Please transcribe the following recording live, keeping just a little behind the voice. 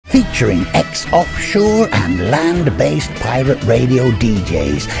featuring ex-offshore and land-based pirate radio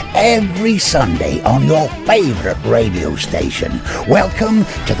DJs every Sunday on your favourite radio station. Welcome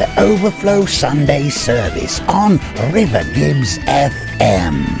to the Overflow Sunday service on River Gibbs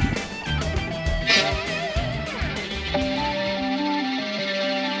FM.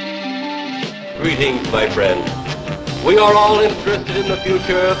 Greetings, my friend. We are all interested in the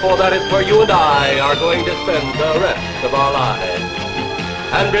future, for that is where you and I are going to spend the rest of our lives.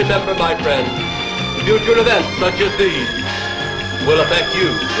 And remember, my friend, future events such as these will affect you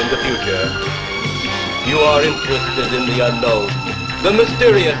in the future. You are interested in the unknown, the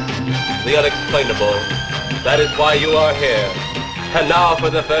mysterious, the unexplainable. That is why you are here. And now, for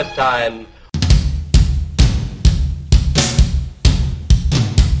the first time,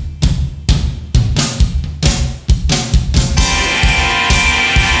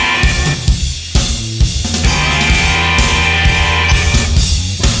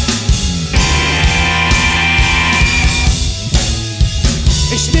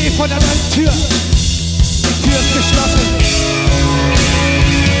 ich stehe vor der Tür, die Tür ist geschlossen.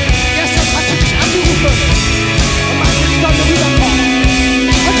 Gestern hast du mich angerufen und meinte, ich soll rüberkommen.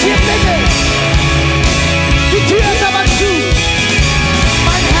 Und hier bin ich. Die Tür ist aber zu.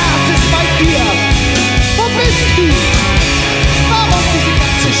 Mein Herz ist bei dir. Wo bist du? Warum diese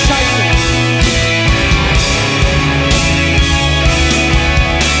ganze Scheiße?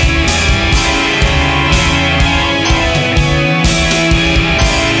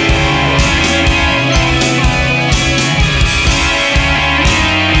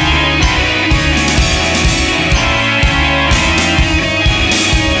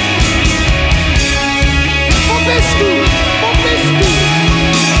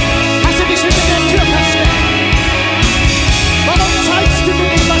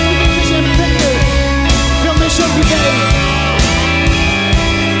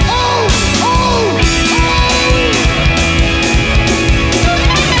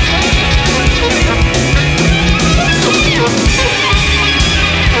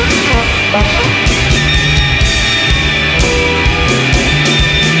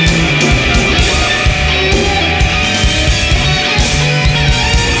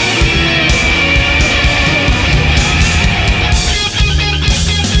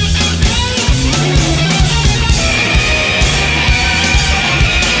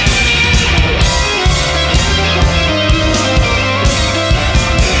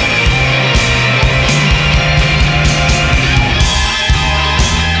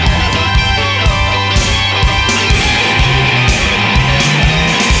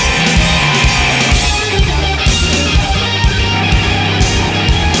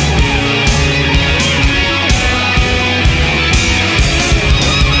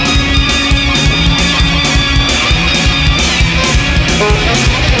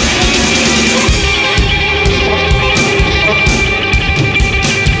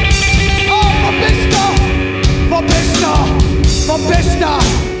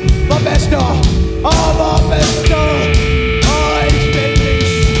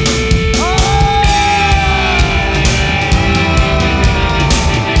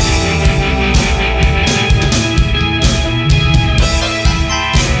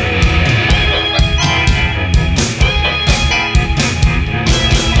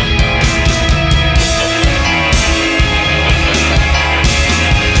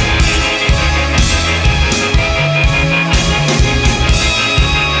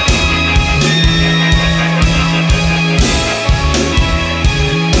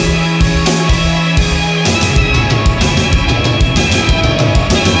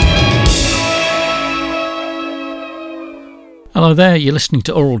 Hello there, you're listening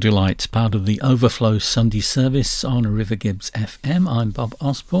to Aural Delights, part of the Overflow Sunday service on River Gibbs FM. I'm Bob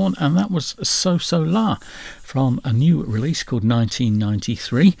Osborne, and that was SoSoLa from a new release called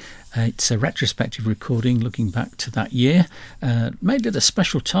 1993. It's a retrospective recording looking back to that year. Made at a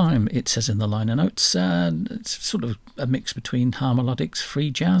special time, it says in the liner notes. It's sort of a mix between harmonics,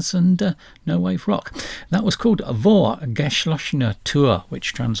 free jazz and no-wave rock. That was called Vor geschlossene Tür,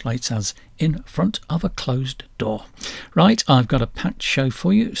 which translates as in front of a closed door. Right, I've got a packed show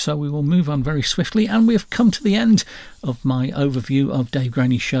for you, so we will move on very swiftly, and we have come to the end of my overview of Dave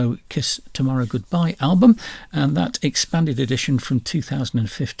Graney's show Kiss Tomorrow Goodbye album, and that expanded edition from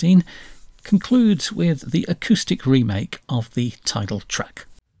 2015 concludes with the acoustic remake of the title track.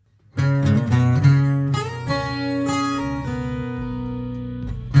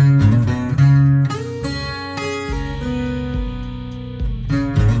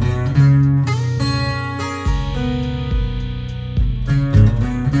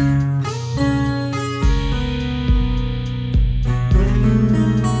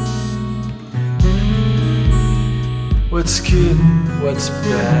 What's good, what's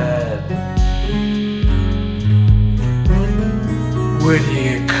bad? Where do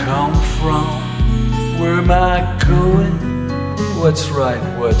you come from? Where am I going? What's right,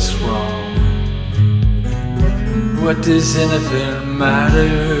 what's wrong? What does anything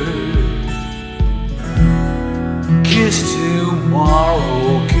matter? Kiss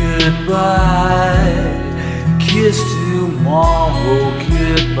tomorrow goodbye. Kiss tomorrow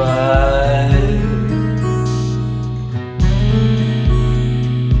goodbye.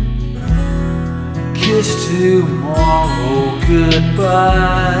 Kiss tomorrow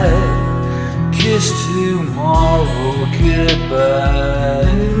goodbye. Kiss tomorrow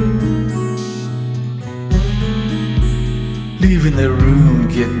goodbye. Leaving the room,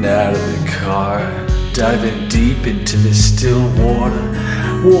 getting out of the car, diving deep into the still water,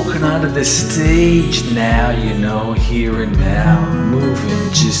 walking onto the stage now, you know, here and now,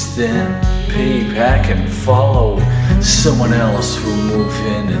 moving just then, pay back and follow someone else who'll move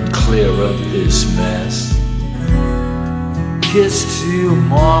in and clear up this mess. Kiss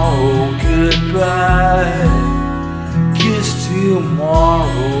tomorrow goodbye. Kiss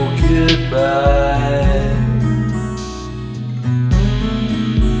tomorrow goodbye.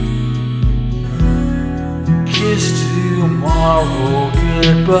 Kiss tomorrow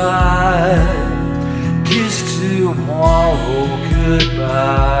goodbye. Kiss tomorrow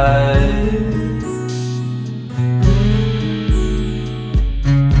goodbye.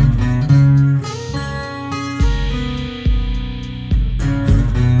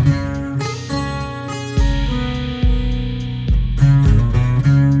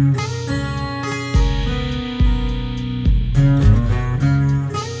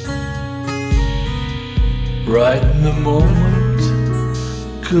 Right in the moment,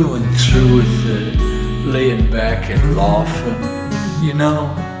 going through with it, laying back and laughing, you know,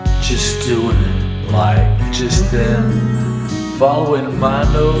 just doing it like just then, following my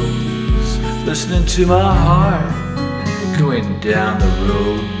nose, listening to my heart, going down the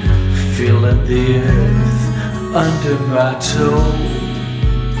road, feeling the earth under my toe.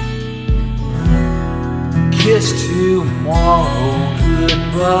 Kiss tomorrow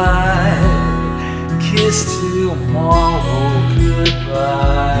goodbye. Kiss tomorrow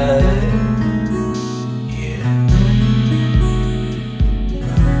goodbye. Yeah.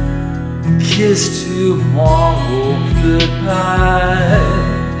 Kiss tomorrow goodbye.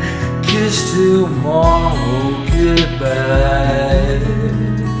 Kiss tomorrow goodbye.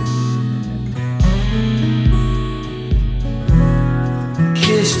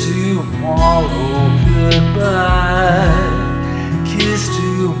 Kiss tomorrow goodbye. Kiss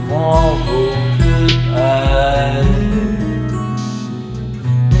tomorrow goodbye.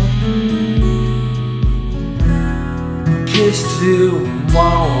 Kiss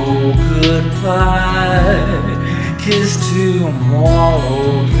tomorrow goodbye. Kiss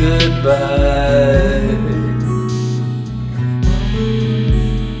tomorrow goodbye.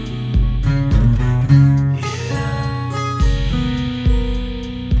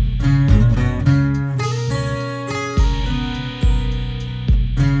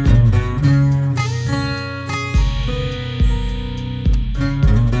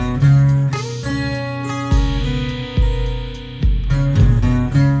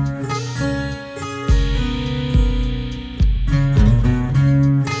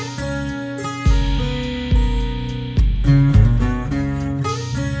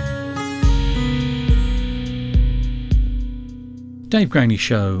 Dave Graney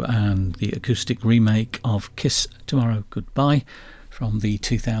Show and the acoustic remake of Kiss Tomorrow Goodbye from the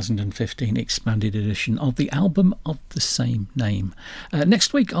 2015 expanded edition of the album of the same name.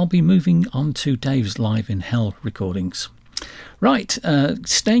 Next week I'll be moving on to Dave's Live in Hell recordings. Right,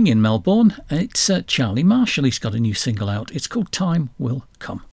 staying in Melbourne, it's Charlie Marshall. He's got a new single out. It's called Time Will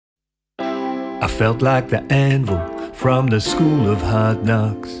Come. I felt like the anvil from the school of hard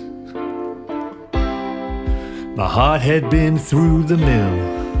knocks. My heart had been through the mill,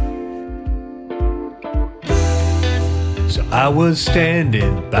 so I was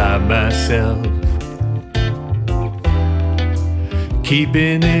standing by myself,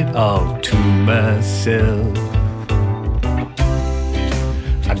 keeping it all to myself.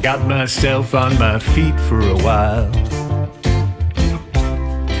 I got myself on my feet for a while,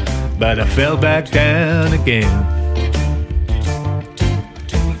 but I fell back down again.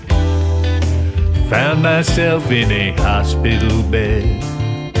 Found myself in a hospital bed,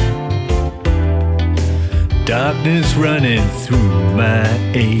 darkness running through my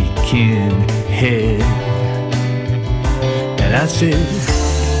aching head. And I said,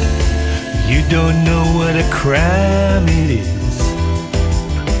 you don't know what a crime it is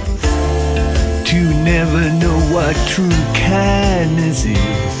to never know what true kindness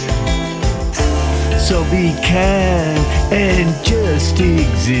is. So be kind and just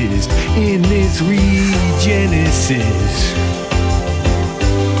exist in this regenesis.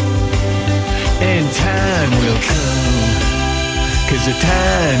 And time will come, 'cause the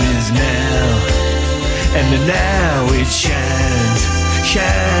time is now. And the now it shines,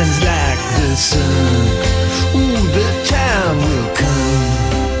 shines like the sun. Ooh, the time will come.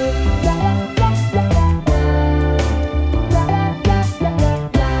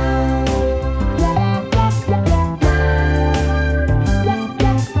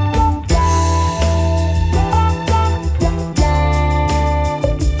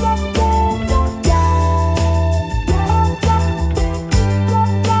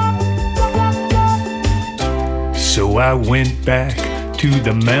 So I went back to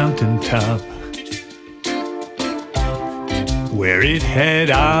the mountaintop where it had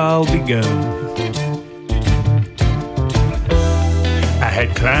all begun. I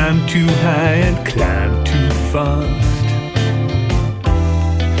had climbed too high and climbed too fast,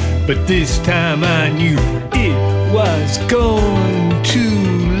 but this time I knew it was going to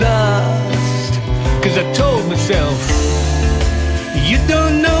last. 'Cause I told myself, you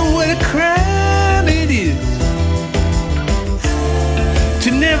don't know what a crime it is to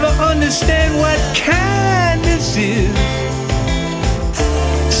never understand what kindness is.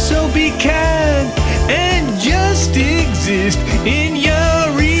 So be kind and just exist in your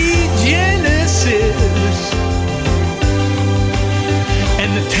regenesis.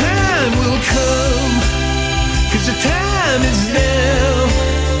 And the time will come, 'cause the time is now.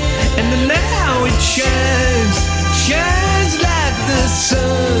 And the now it shines, shines like the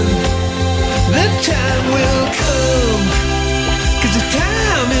sun. The time will come, 'cause the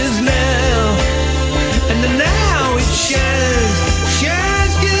time is now. And the now it shines,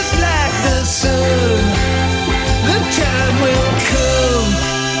 shines just like the sun. The time will come,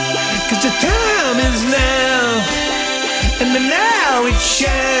 'cause the time is now. And the now it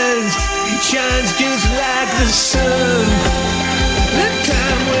shines, shines just like the sun. The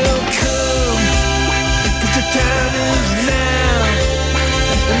time will come, 'cause the time is now.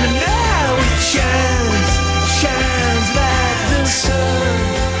 And the now it shines, shines like the sun.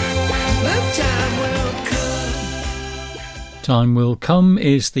 The time will come. Time Will Come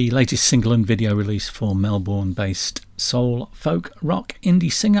is the latest single and video release for Melbourne-based soul, folk, rock,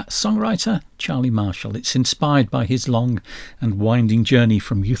 indie singer-songwriter Charlie Marshall. It's inspired by his long and winding journey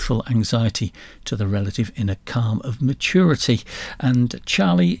from youthful anxiety to the relative inner calm of maturity. And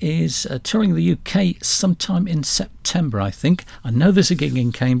Charlie is touring the UK sometime in September, I think. I know there's a gig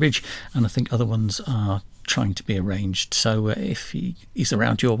in Cambridge, and I think other ones are trying to be arranged. So if he's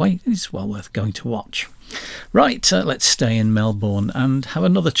around your way, it's well worth going to watch. Right, let's stay in Melbourne and have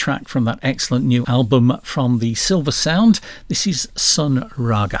another track from that excellent new album from the Silversound. This is Sun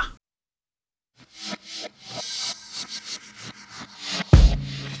Raga.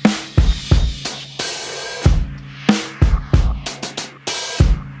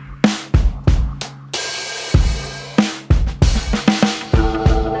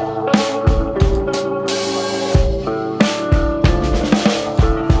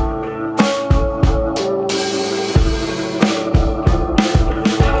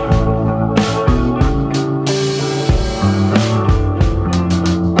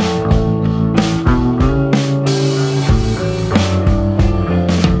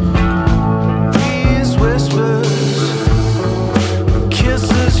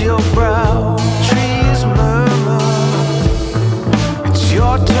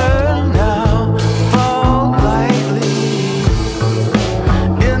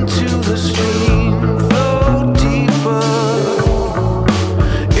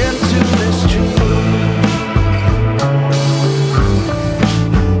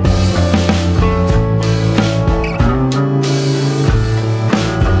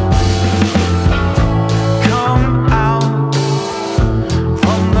 Come out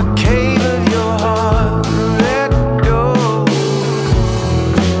from the cave of your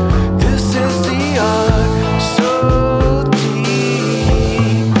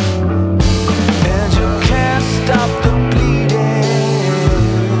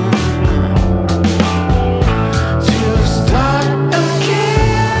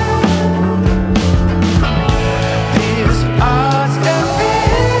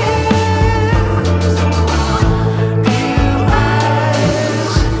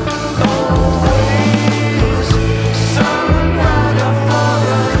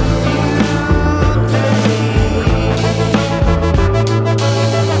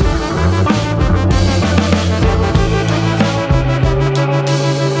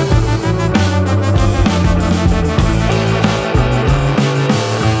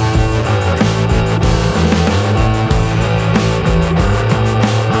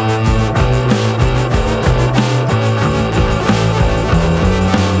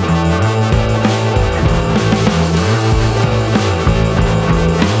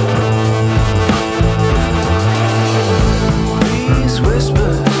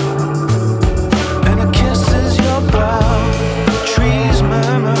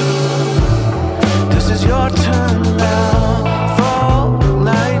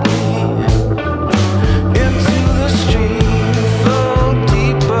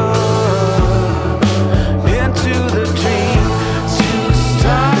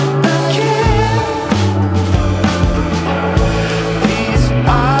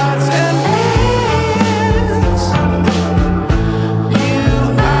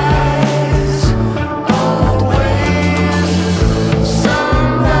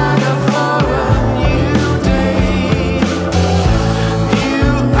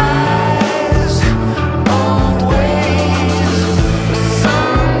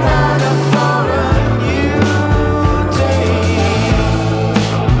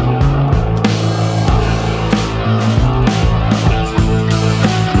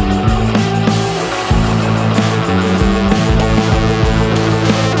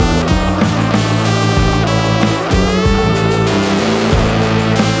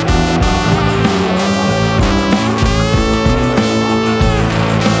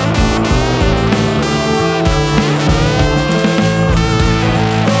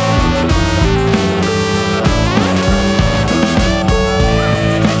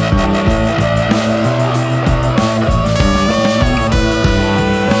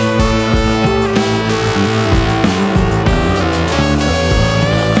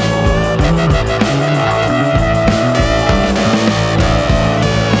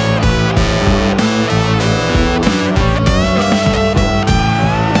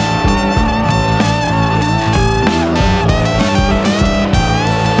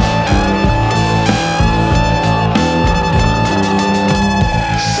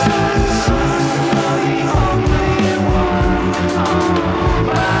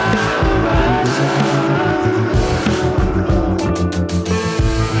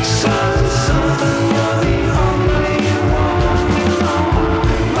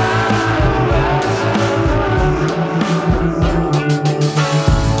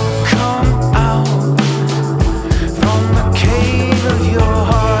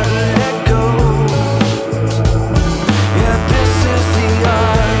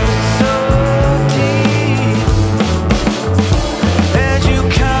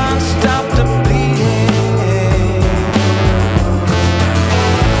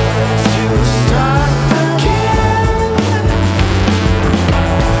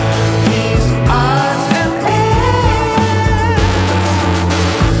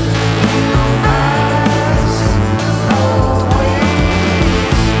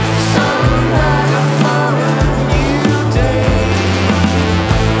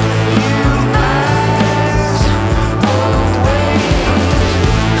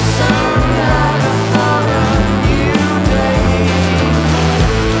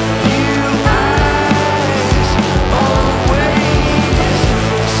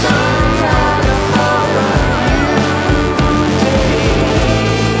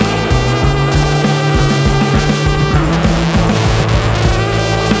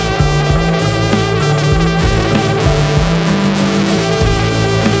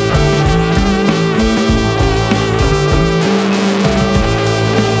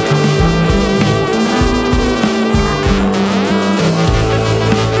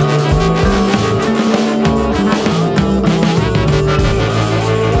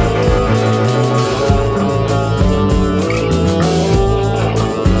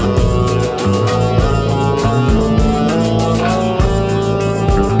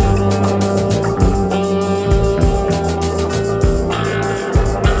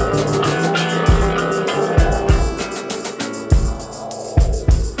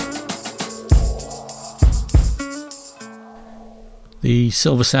The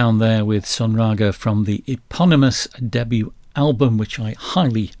Silversound there with Sonraga from the eponymous debut album, which I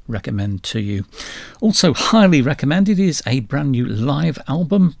highly recommend to you. Also highly recommended is a brand new live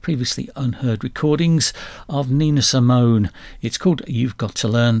album, previously unheard recordings of Nina Simone. It's called You've Got to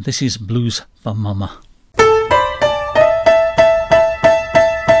Learn. This is Blues for Mama.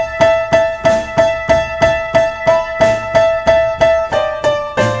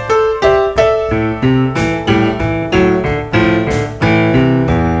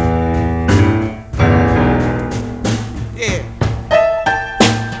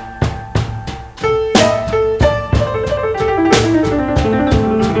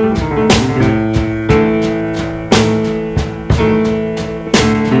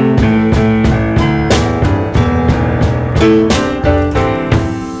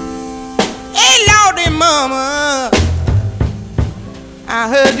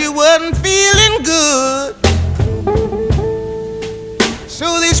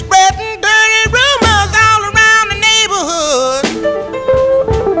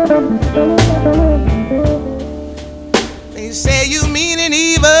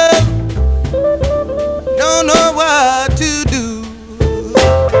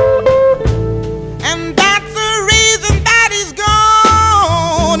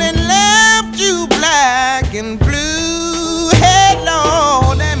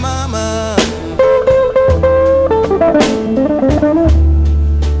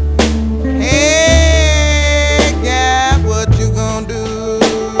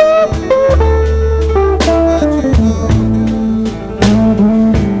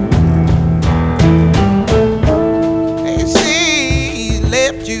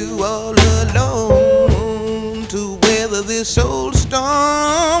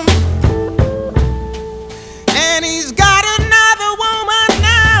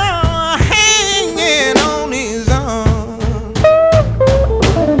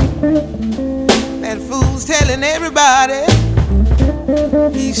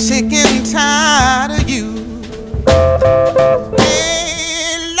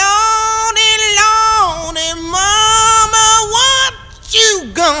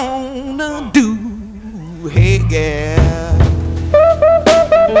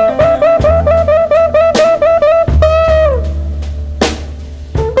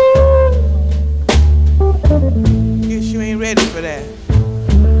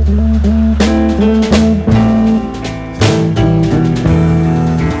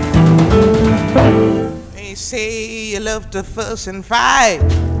 To fuss and fight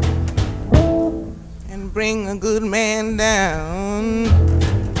and bring a good man down,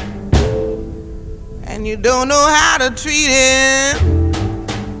 and you don't know how to treat him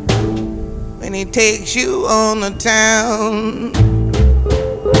when he takes you on the town.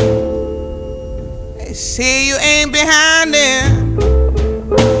 They say you ain't behind him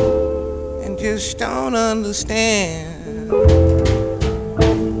and just don't understand.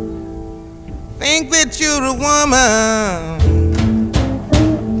 Think that you're a woman,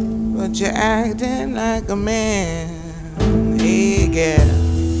 but you're acting like a man. Hey, girl.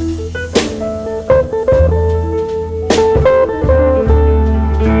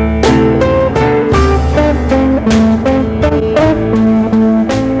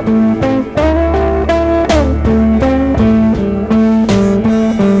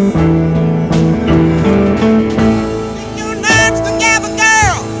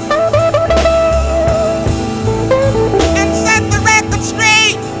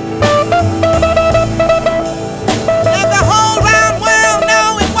 Let the whole round world know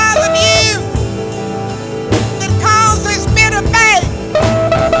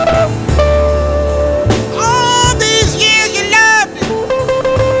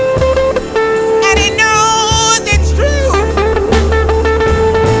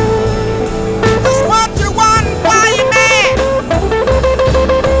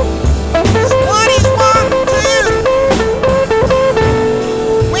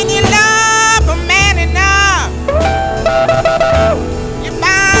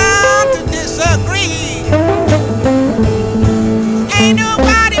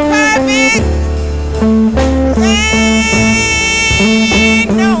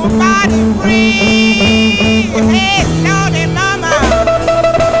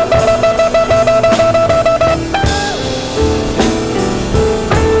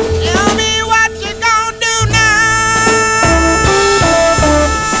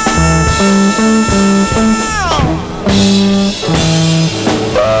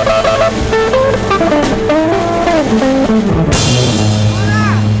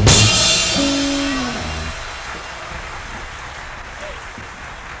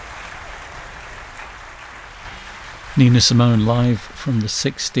Nina Simone live from the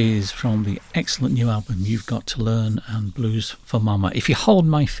 60s from the excellent new album You've Got to Learn and Blues for Mama. If you hold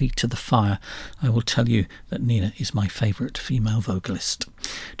my feet to the fire, I will tell you that Nina is my favourite female vocalist.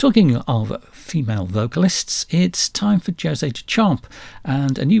 Talking of female vocalists, it's time for José de Champ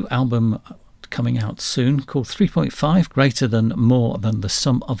and a new album coming out soon called 3.5, Greater Than, More Than the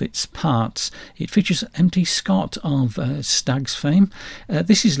Sum of Its Parts. It features M.T. Scott of Stags fame.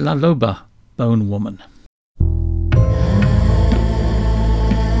 This is La Loba, Bone Woman.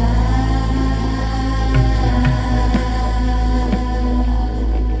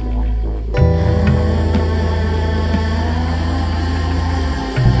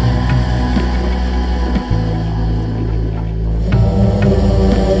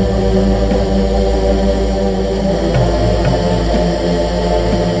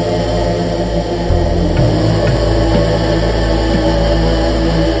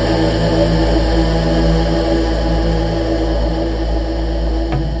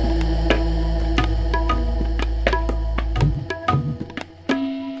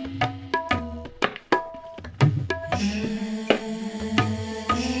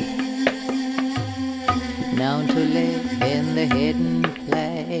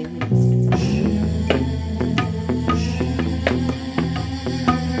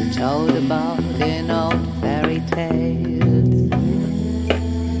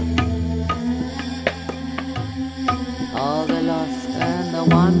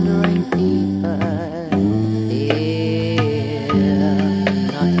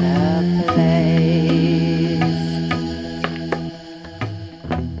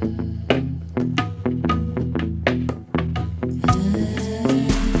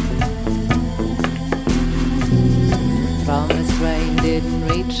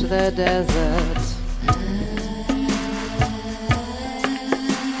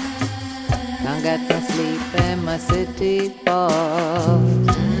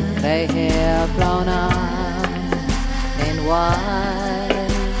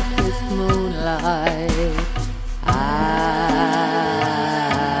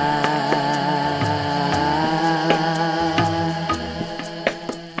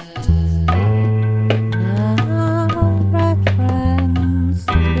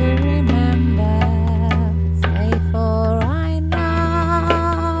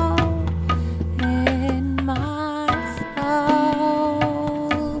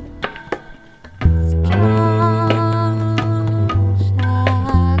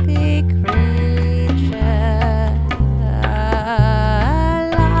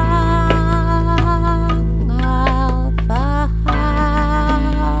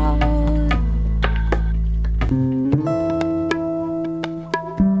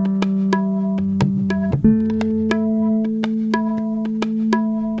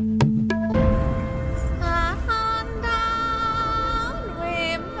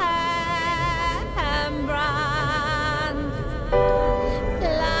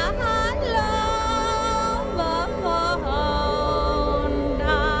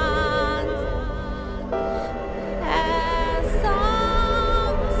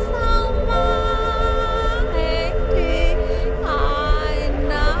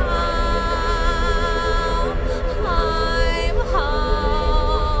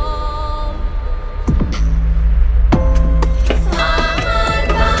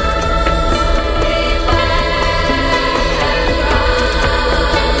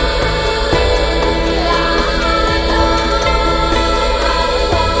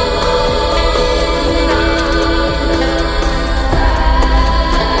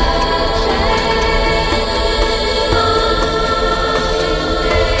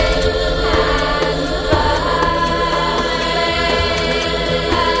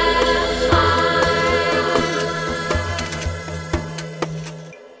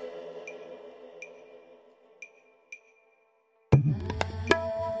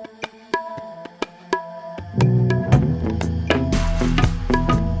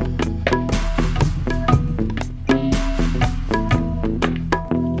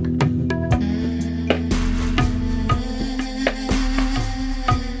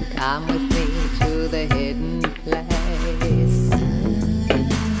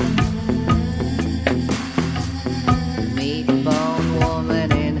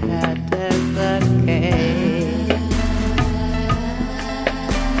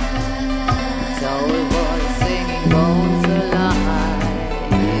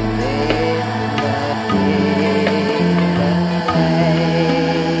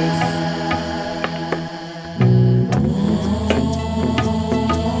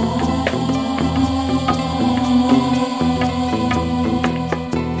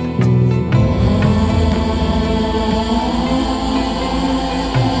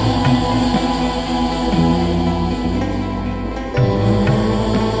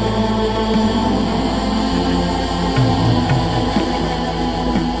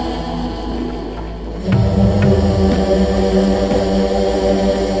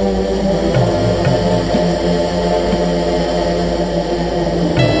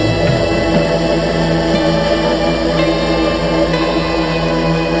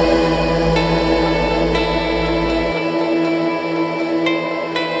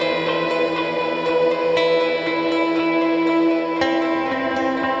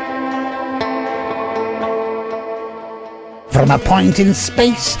 From a point in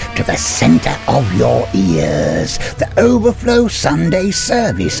space to the centre of your ears, the Overflow Sunday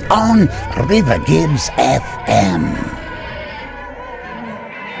service on River Gibbs FM.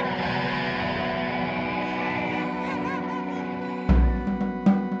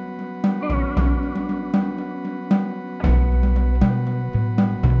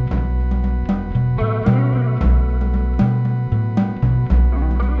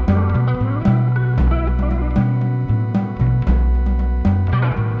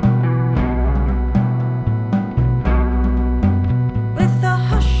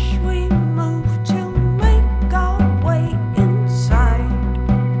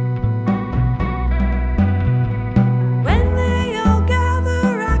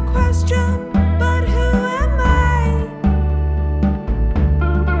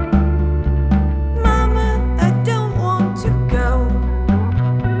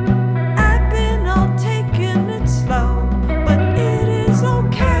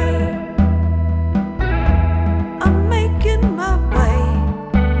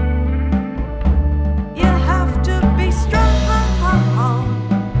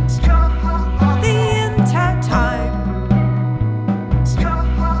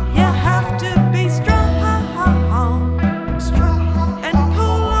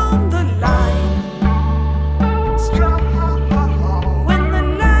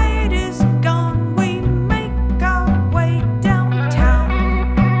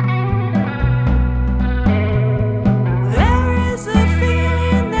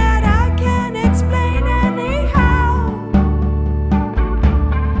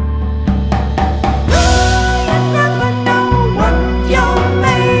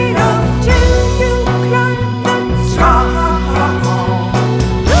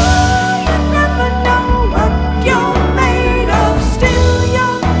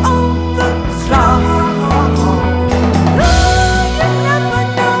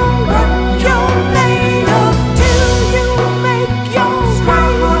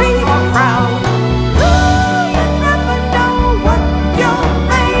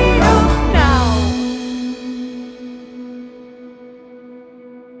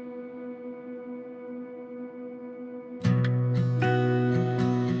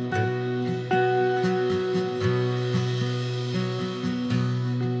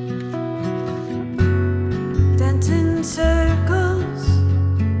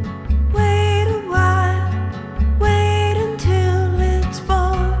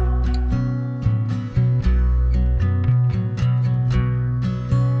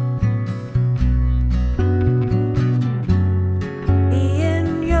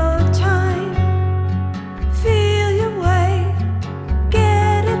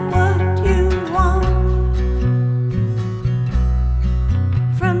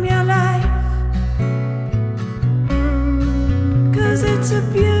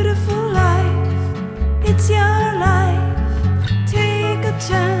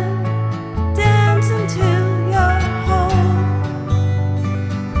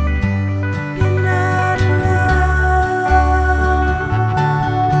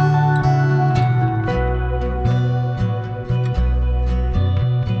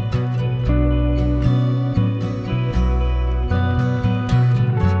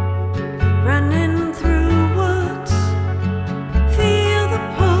 Running through woods, feel the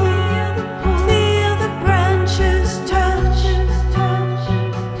pull.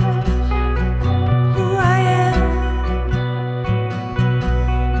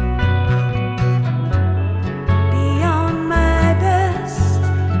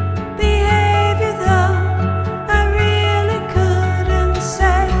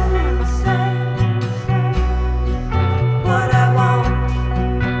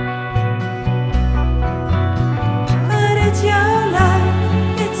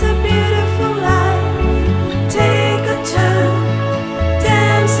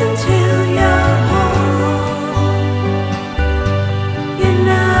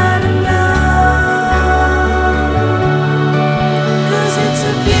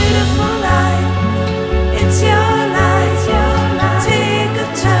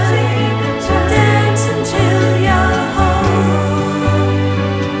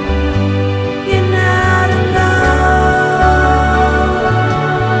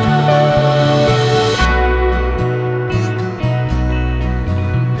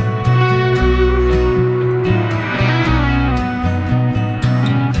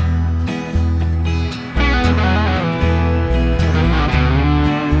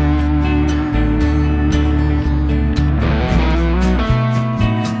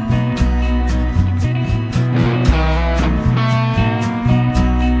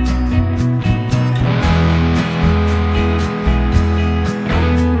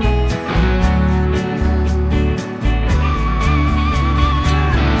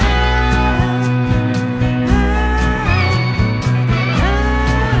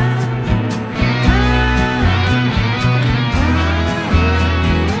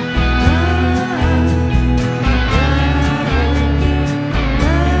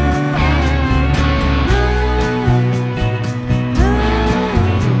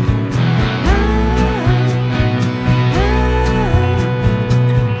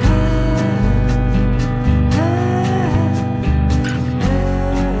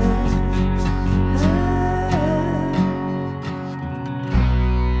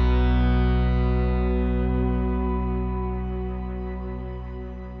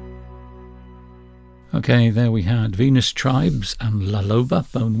 Okay, there we had Venustribes and La Loba,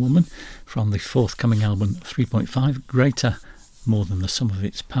 Bone Woman, from the forthcoming album 3.5, Greater, More Than the Sum of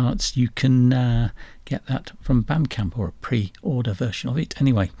Its Parts. You can get that from Bandcamp, or a pre-order version of it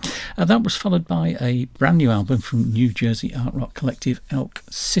anyway. That was followed by a brand new album from New Jersey art rock collective Elk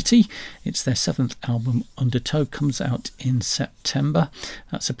City. It's their 7th album, Undertow, comes out in September.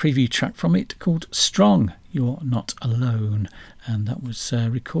 That's a preview track from it called Strong, You're Not Alone. And that was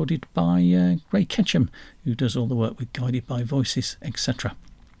recorded by Ray Ketchum, who does all the work with Guided by Voices, etc.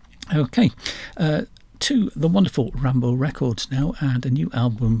 Okay, to the wonderful Rambo Records now, and a new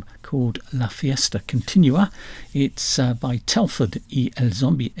album called La Fiesta Continua. It's by Telford y El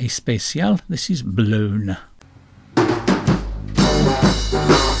Zombie Espacial. This is Blown.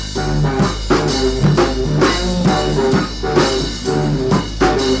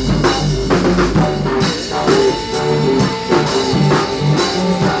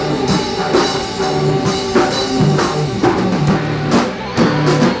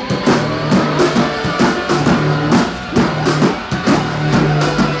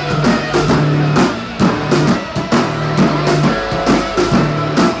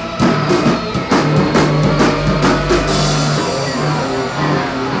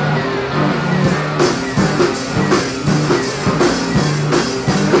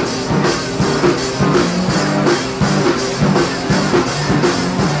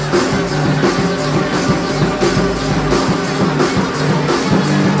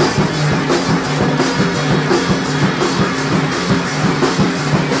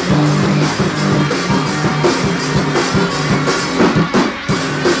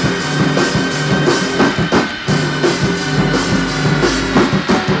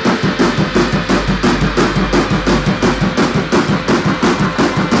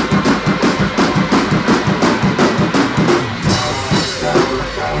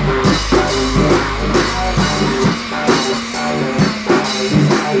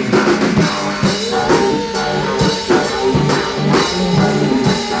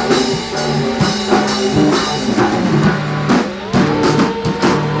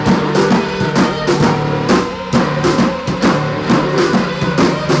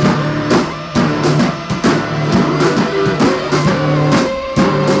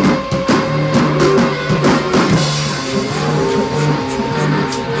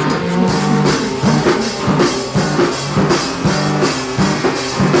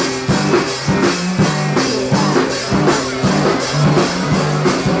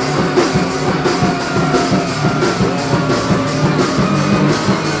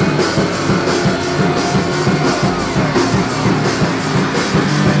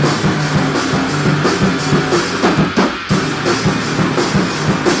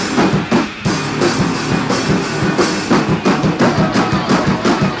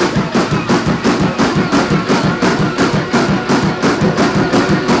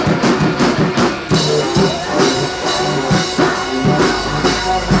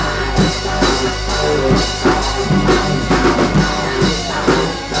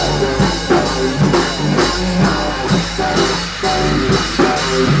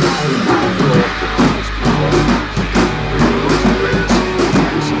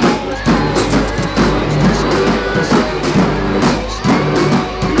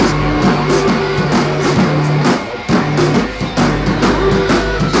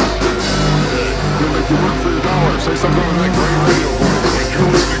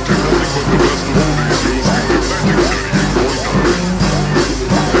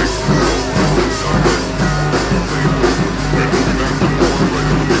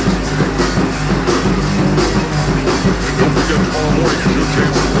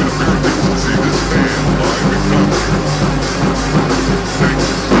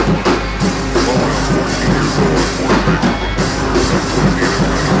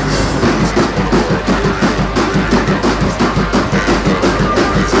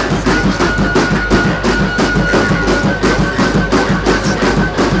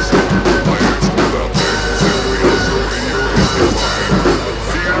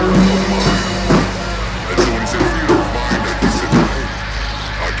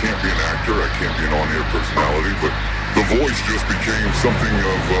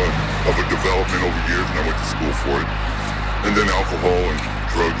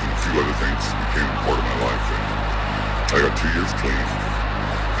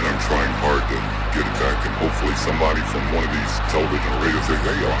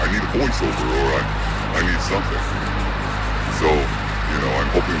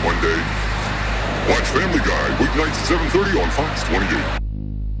 Weeknights at 7:30 on Fox 28.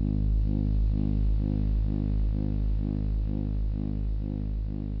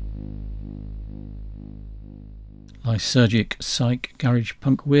 Lysergic psych garage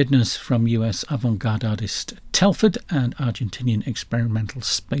punk weirdness from US avant-garde artist Telford and Argentinian experimental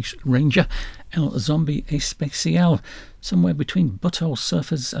space ranger El Zombie Espacial, somewhere between Butthole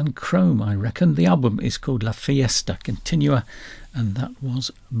Surfers and Chrome, I reckon. The album is called La Fiesta Continua, and that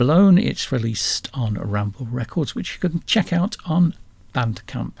was Blown. It's released on Ramble Records, which you can check out on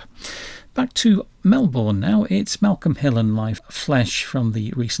Bandcamp. Back to Melbourne now. It's Malcolm Hill and Live Flesh from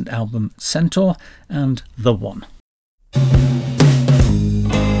the recent album Centaur and The One.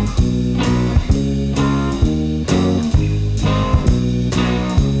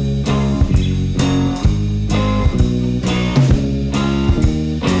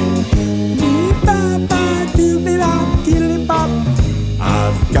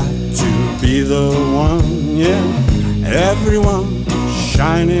 I've got to be the one, yeah, everyone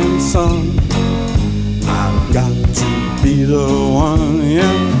shining sun. I've got to be the one,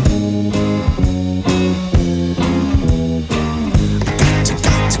 yeah.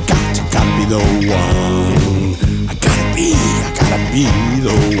 Gotta be the one. I gotta be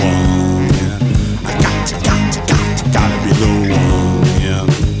the one, yeah. I gotta be the one, yeah.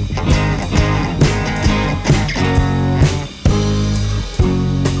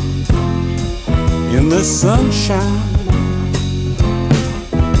 In the sunshine,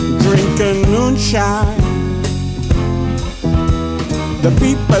 drinking moonshine, the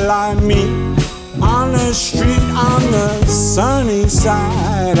people I meet on the street, on the sunny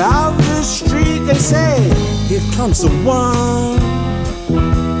side of the street, they say, here comes the one.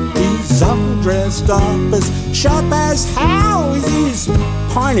 He's all dressed up as sharp as hell, with his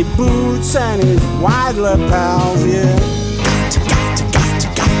pointy boots and his wide lapels, yeah.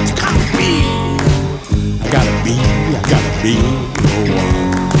 Gotta be the one,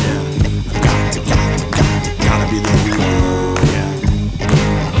 yeah. Gotta be the one, yeah.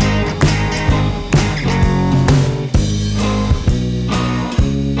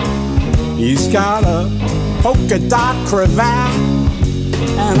 He's got a polka dot cravat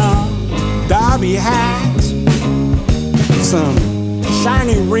and a derby hat, some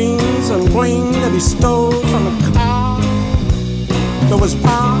shiny rings and bling that he stole from a car that was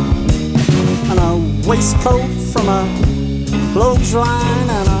parked, and a waistcoat from a clothesline,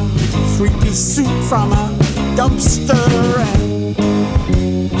 and a three-piece suit from a dumpster.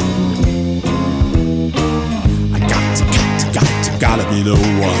 And I gotta be the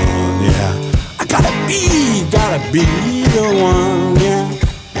one, yeah. I gotta be the one, yeah.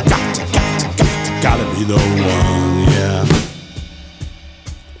 I gotta be the one, yeah.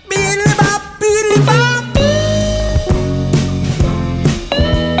 Beedly-bop, beedly-bop.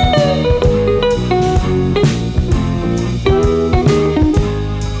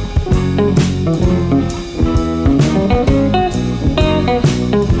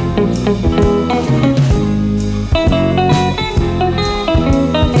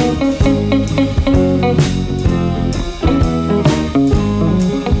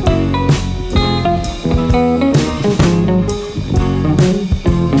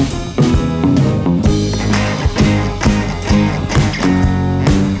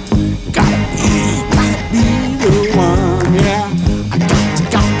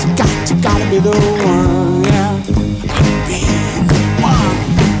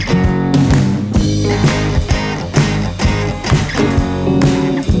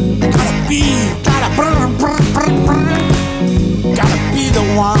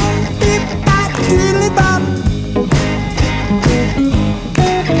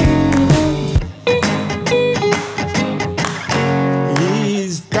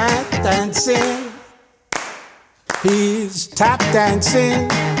 Tap dancing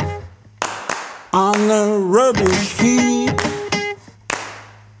on the rubbish heap.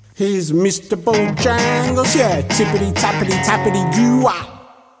 He's Mr. Bojangles, yeah. Tippity tappity tappity doo wah.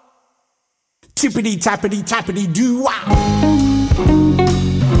 Tippity tappity tappity doo wah.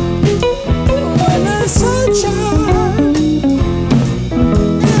 In the sunshine, in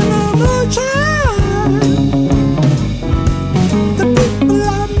the moonshine, the people I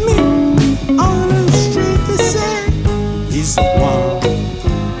meet on the street, they say he's the one.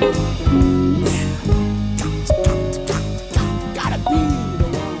 Gotta be the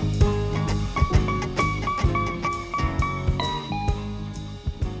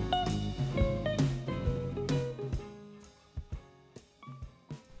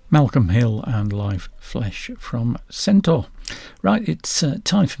Malcolm Hill and Live Flesh from Centaur. Right, it's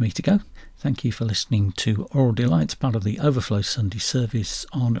time for me to go. Thank you for listening to Aural Delights, part of the Overflow Sunday service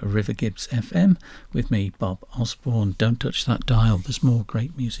on River Gibbs FM with me, Bob Osborne. Don't touch that dial, there's more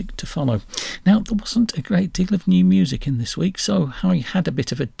great music to follow. Now, there wasn't a great deal of new music in this week, so I had a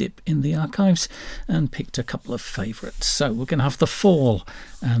bit of a dip in the archives and picked a couple of favourites. So we're going to have The Fall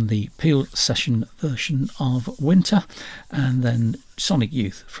and the Peel Session version of Winter, and then Sonic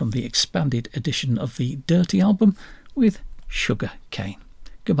Youth from the expanded edition of the Dirty album with Sugar Cane.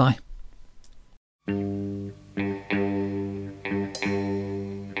 Goodbye.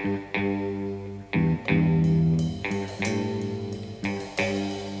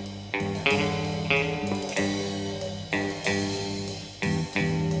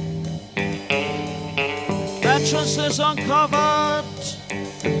 Mattresses uncovered,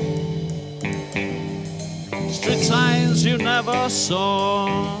 street signs you never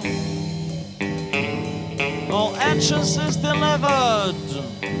saw, all entrances delivered,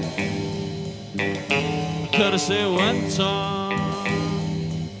 courtesy Winter.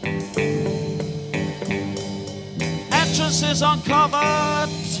 Entrances uncovered,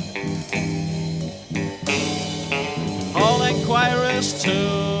 all inquiries too,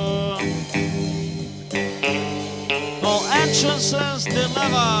 all entrances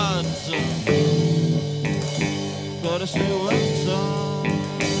delivered, courtesy Winter.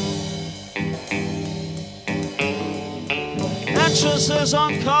 Entrances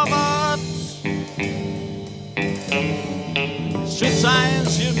uncovered, street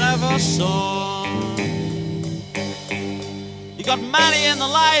signs you never saw. You got Manny in the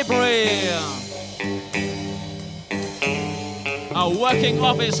library, working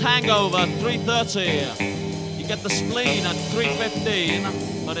off his hangover, 3:30. You get the spleen at 3:15,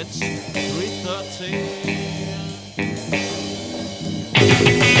 but it's 3:30.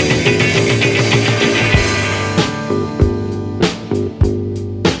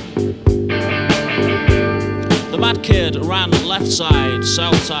 The mad kid ran left side,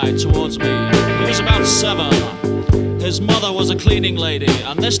 south side towards me. He was about 7. His mother was a cleaning lady,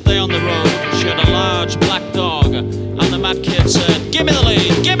 and this day on the road she had a large black dog. And the mad kid said, "Give me the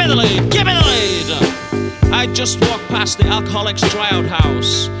lead, give me the lead, give me the lead." I just walked past the Alcoholics Tryout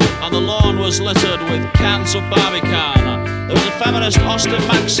House, and the lawn was littered with cans of Barbican. There was a feminist Austin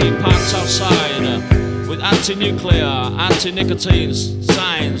Maxine parked outside, with anti-nuclear, anti-nicotine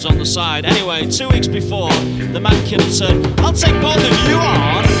signs on the side. Anyway, 2 weeks before, the mad kid had said, "I'll take both of you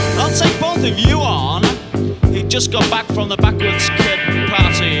on, I'll take both of you on." He'd just got back from the Backwards Kid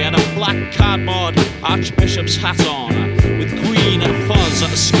party and a black cardboard archbishop's hat on, with green fuzz at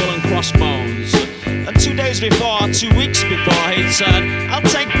the skull and crossbones. And 2 days before, 2 weeks before, he'd said, "I'll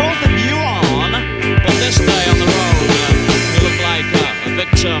take both of you on." But this day on the road, he looked like a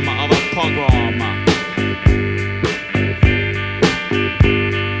victim of a pogrom.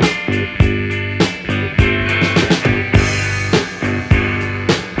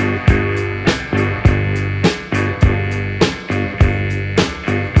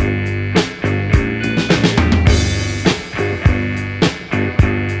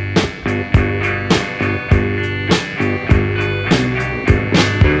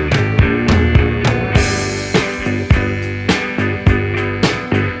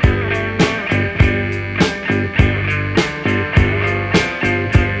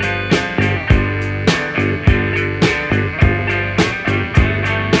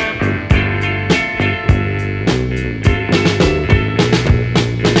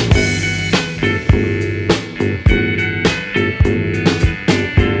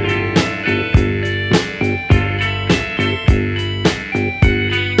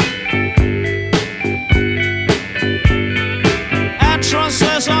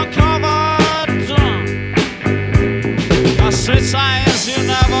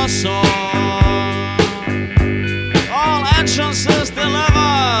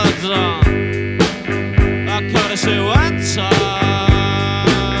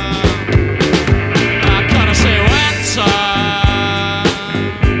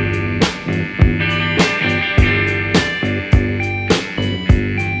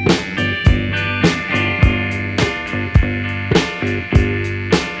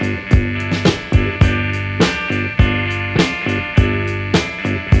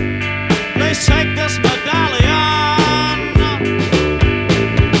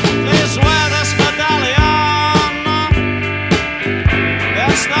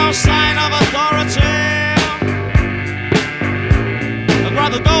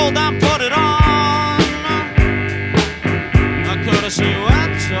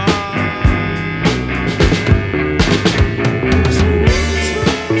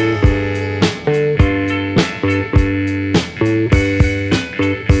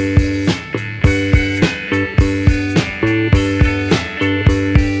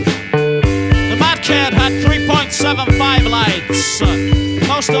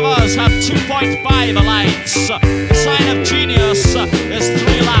 Most of us have 2.5 lights. The sign of genius is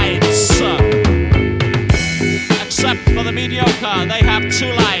 3 lights. Except for the mediocre, they have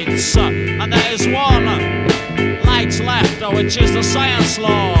 2 lights. And there is 1 light left, which is the science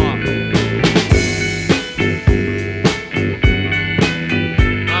law.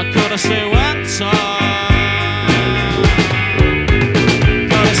 Courtesy winter.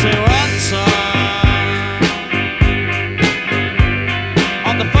 Courtesy winter.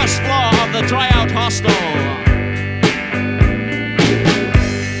 On the first floor of the dry out hostel.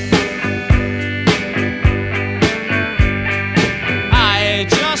 I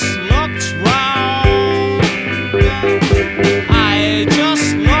just looked round. I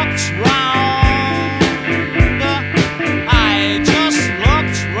just looked round. I just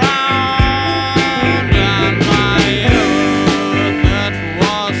looked round, and my youth, it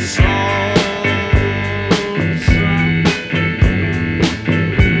was so sad.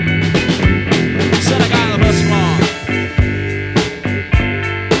 Said a guy on the first floor.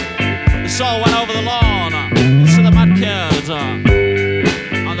 The soul went over the lawn. Said the mad kid.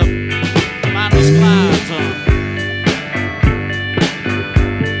 And the man was glad.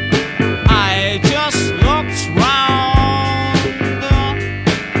 I just looked round.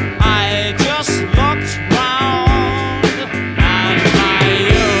 I just looked round, and my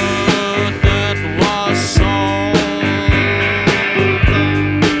youth, it was so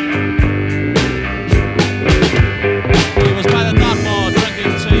he was by the Dartmoor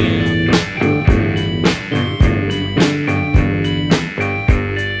drinking tea.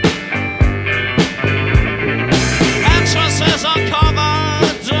 Entrances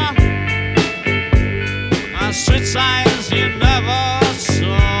uncovered, and street signs you never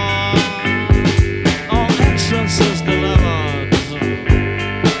saw. No entrances delivered.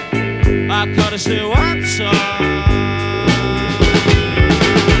 I could have seen winter.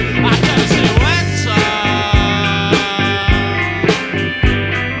 I could have seen winter.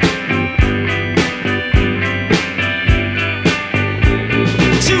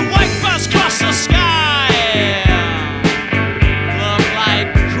 2 white birds cross the sky. Look like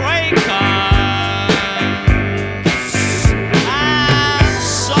crayons. And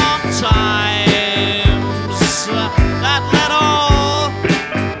sometimes that little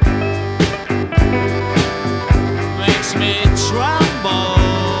makes me tremble.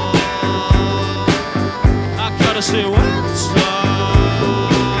 I could have seen winter.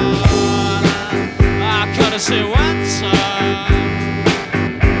 I could have seen winter.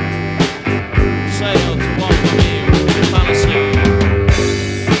 Sail to welcome you to Fallacy.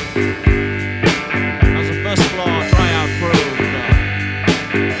 As a first floor tryout proved.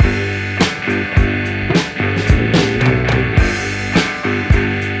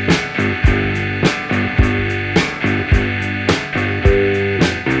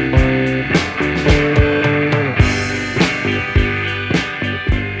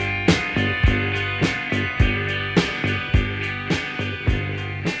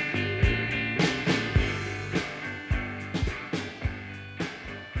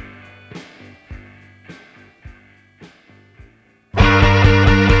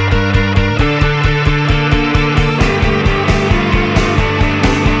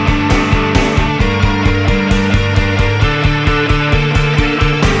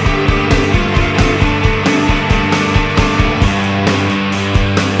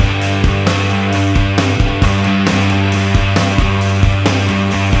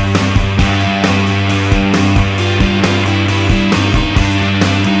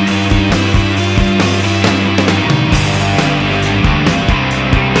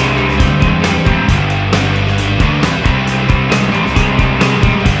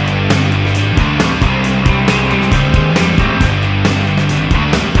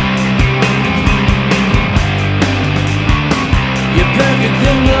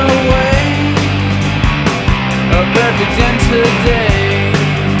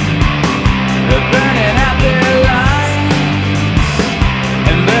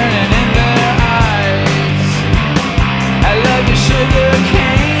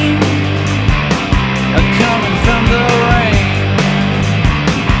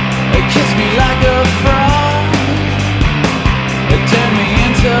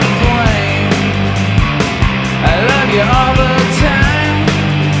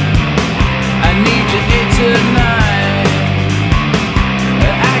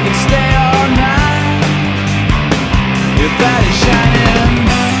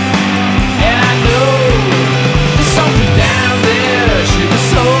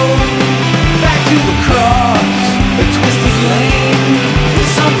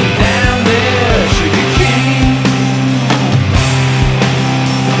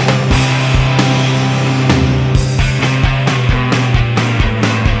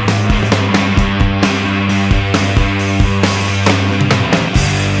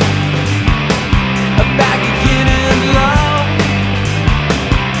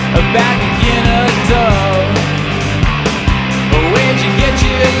 back in a